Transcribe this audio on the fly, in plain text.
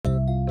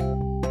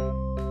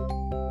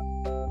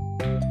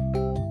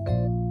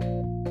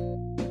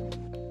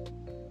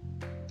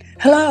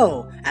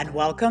Hello, and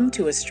welcome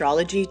to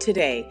Astrology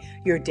Today,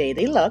 your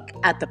daily look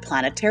at the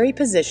planetary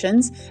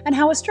positions and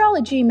how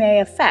astrology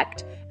may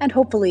affect and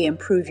hopefully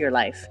improve your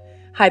life.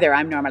 Hi there,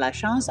 I'm Norma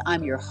Lachance.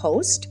 I'm your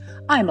host.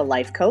 I'm a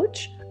life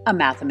coach, a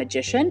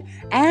mathematician,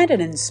 and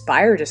an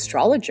inspired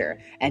astrologer.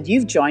 And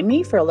you've joined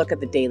me for a look at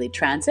the daily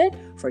transit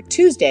for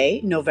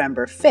Tuesday,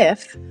 November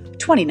 5th,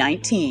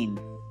 2019.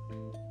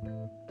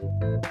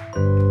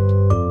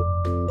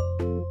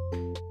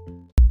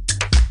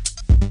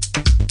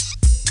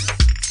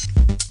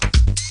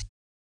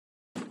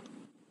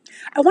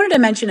 I wanted to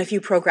mention a few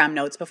program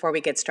notes before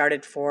we get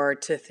started for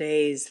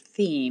today's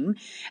theme.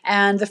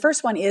 And the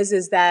first one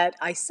is that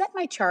I set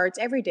my charts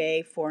every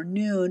day for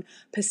noon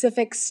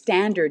Pacific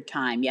Standard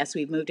Time. Yes,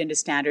 we've moved into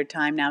Standard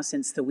Time now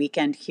since the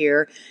weekend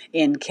here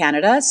in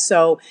Canada.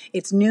 So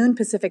it's noon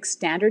Pacific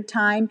Standard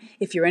Time.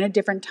 If you're in a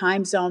different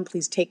time zone,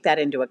 please take that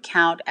into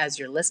account as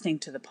you're listening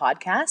to the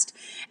podcast.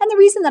 And the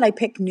reason that I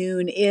pick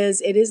noon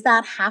is it is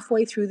that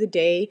halfway through the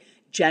day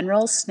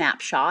general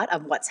snapshot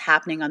of what's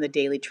happening on the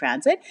daily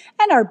transit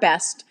and our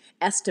best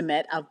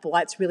estimate of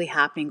what's really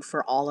happening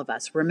for all of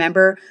us.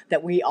 Remember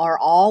that we are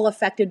all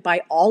affected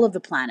by all of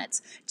the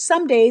planets.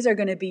 Some days are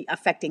going to be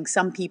affecting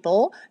some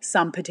people,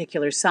 some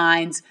particular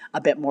signs a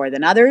bit more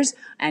than others,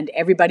 and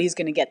everybody's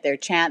going to get their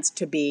chance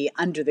to be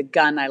under the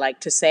gun, I like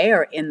to say,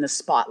 or in the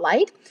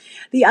spotlight.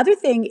 The other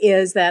thing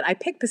is that I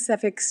pick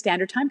Pacific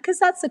Standard Time because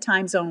that's the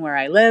time zone where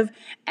I live,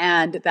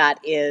 and that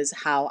is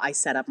how I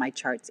set up my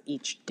charts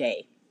each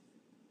day.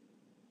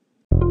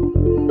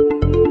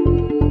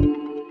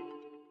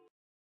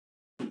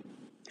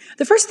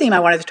 The first theme I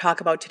wanted to talk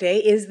about today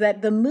is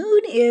that the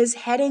moon is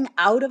heading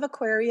out of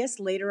Aquarius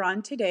later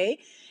on today.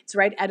 It's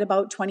right at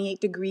about 28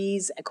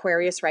 degrees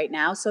Aquarius right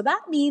now. So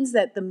that means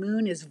that the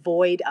moon is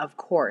void of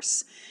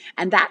course.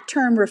 And that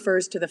term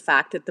refers to the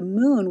fact that the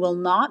moon will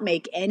not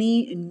make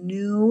any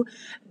new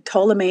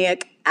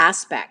Ptolemaic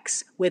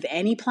aspects with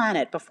any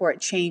planet before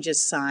it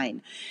changes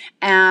sign.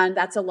 And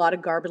that's a lot of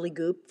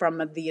gobbledygook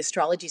from the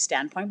astrology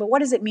standpoint. But what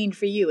does it mean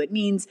for you? It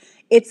means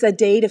it's a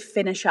day to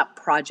finish up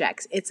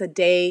projects. It's a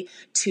day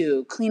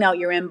to clean out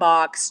your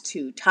inbox,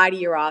 to tidy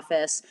your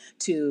office,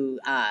 to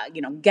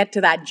get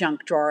to that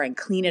junk drawer and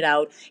clean it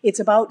out. It's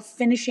about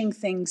finishing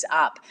things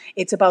up.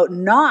 It's about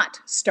not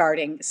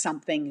starting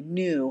something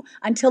new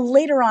until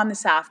later on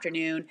this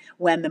afternoon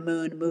when the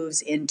moon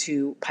moves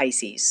into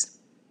Pisces.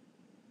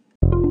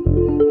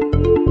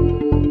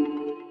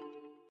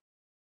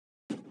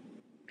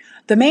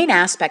 The main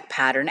aspect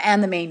pattern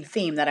and the main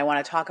theme that I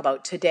want to talk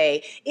about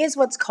today is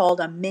what's called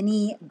a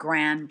mini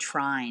grand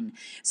trine.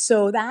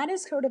 So that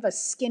is sort of a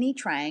skinny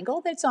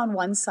triangle that's on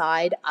one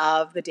side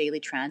of the daily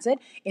transit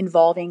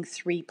involving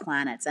three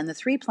planets. And the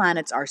three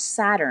planets are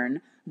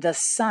Saturn, the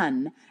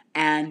Sun,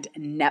 and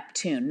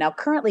Neptune. Now,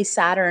 currently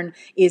Saturn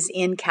is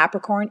in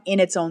Capricorn in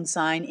its own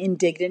sign, in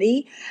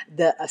dignity.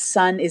 The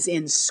Sun is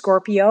in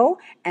Scorpio,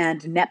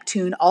 and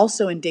Neptune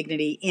also in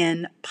dignity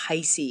in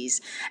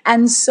Pisces.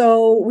 And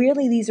so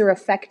really these are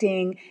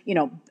affecting,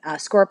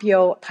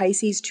 Scorpio,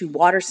 Pisces, two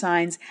water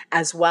signs,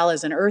 as well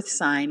as an earth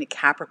sign,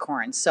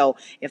 Capricorn. So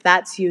if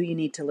that's you, you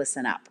need to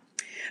listen up.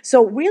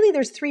 So really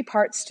there's three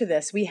parts to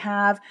this. We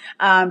have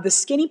the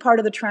skinny part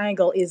of the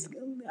triangle is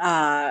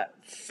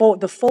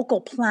the focal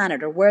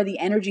planet, or where the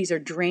energies are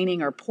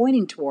draining or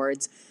pointing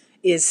towards,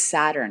 is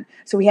Saturn.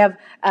 So we have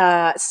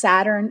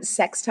Saturn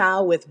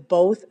sextile with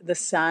both the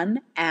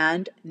Sun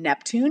and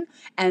Neptune.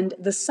 And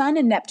the Sun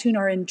and Neptune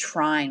are in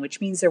trine, which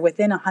means they're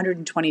within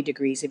 120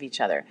 degrees of each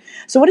other.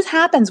 So what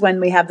happens when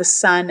we have the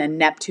Sun and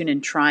Neptune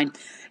in trine?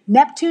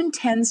 Neptune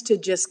tends to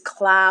just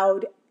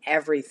cloud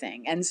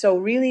everything. And so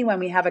really when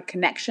we have a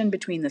connection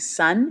between the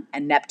Sun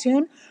and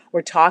Neptune,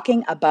 we're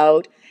talking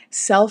about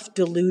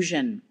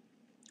self-delusion,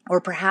 or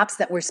perhaps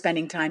that we're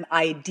spending time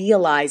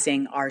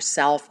idealizing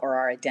ourself or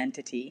our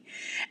identity.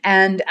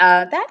 And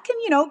that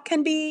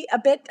can be a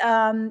bit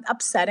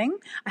upsetting.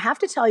 I have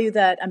to tell you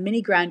that a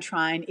mini grand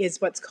trine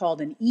is what's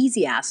called an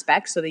easy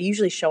aspect. So they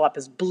usually show up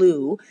as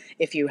blue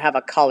if you have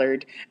a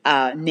colored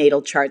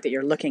natal chart that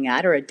you're looking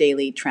at, or a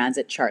daily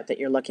transit chart that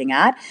you're looking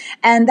at.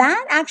 And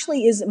that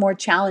actually is more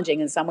challenging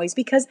in some ways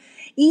because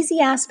easy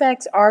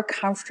aspects are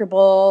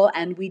comfortable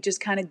and we just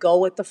kind of go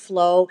with the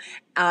flow.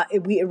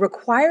 It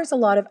requires a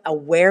lot of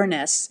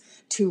awareness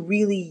to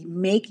really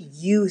make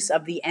use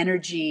of the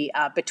energy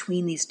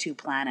between these two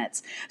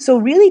planets. So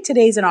really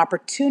today's an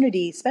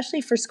opportunity,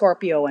 especially for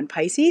Scorpio and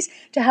Pisces,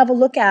 to have a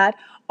look at,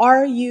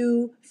 are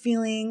you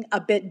feeling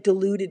a bit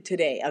deluded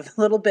today, a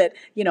little bit,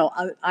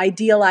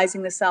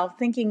 idealizing the self,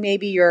 thinking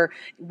maybe you're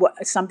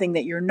something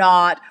that you're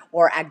not,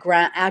 or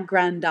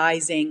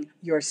aggrandizing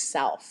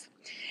yourself.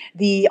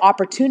 The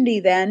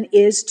opportunity then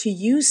is to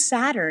use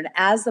Saturn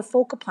as the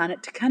focal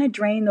planet to kind of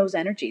drain those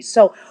energies.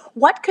 So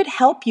what could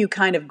help you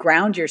kind of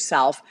ground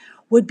yourself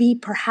would be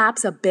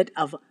perhaps a bit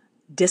of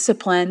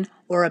discipline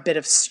or a bit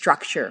of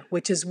structure,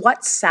 which is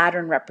what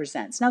Saturn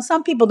represents. Now,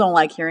 some people don't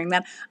like hearing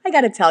that. I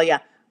got to tell you,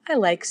 I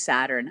like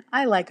Saturn.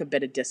 I like a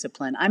bit of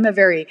discipline. I'm a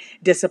very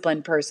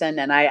disciplined person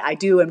and I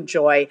do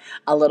enjoy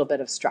a little bit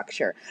of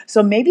structure.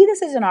 So maybe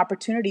this is an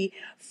opportunity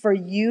for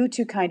you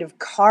to kind of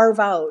carve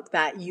out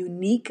that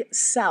unique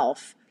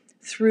self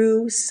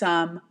through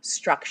some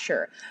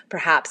structure.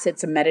 Perhaps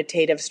it's a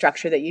meditative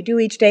structure that you do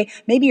each day.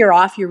 Maybe you're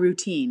off your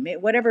routine.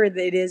 Whatever it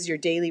is your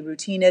daily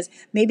routine is,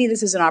 maybe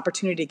this is an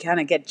opportunity to kind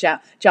of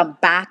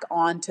jump back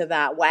onto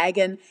that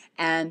wagon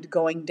and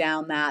going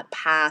down that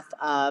path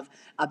of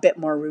a bit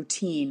more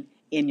routine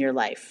in your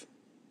life.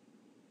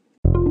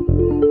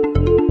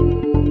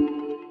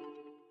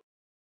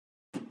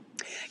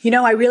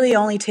 I really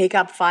only take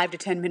up 5 to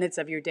 10 minutes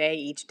of your day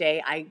each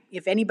day.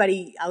 If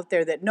anybody out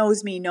there that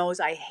knows me knows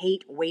I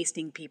hate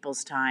wasting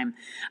people's time.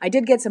 I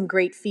did get some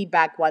great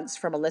feedback once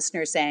from a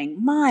listener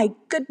saying, "My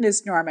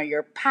goodness, Norma,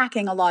 you're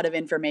packing a lot of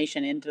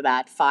information into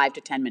that 5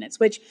 to 10 minutes,"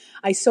 which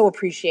I so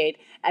appreciate.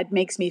 It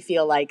makes me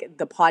feel like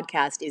the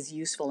podcast is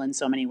useful in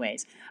so many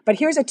ways. But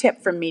here's a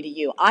tip from me to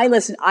you.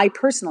 I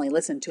personally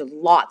listen to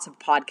lots of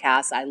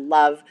podcasts. I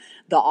love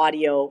the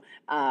audio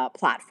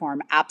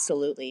platform,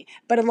 absolutely.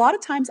 But a lot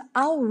of times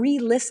I'll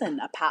re-listen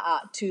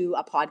to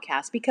a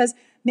podcast because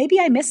maybe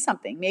I missed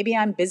something. Maybe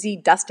I'm busy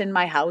dusting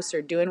my house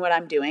or doing what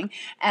I'm doing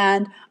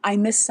and I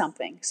missed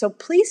something. So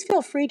please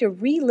feel free to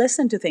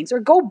re-listen to things or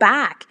go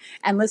back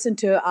and listen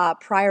to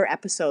prior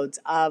episodes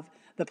of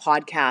the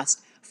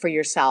podcast for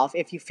yourself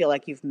if you feel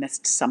like you've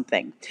missed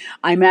something.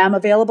 I am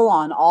available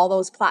on all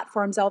those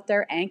platforms out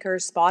there: Anchor,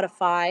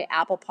 Spotify,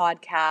 Apple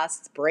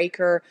Podcasts,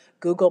 Breaker,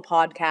 Google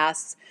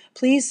Podcasts.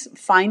 Please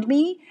find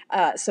me,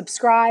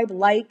 subscribe,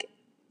 like,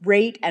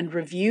 rate, and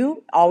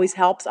review. Always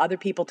helps other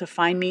people to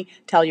find me.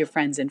 Tell your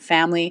friends and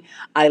family.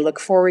 I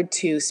look forward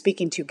to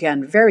speaking to you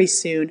again very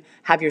soon.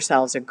 Have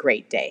yourselves a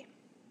great day.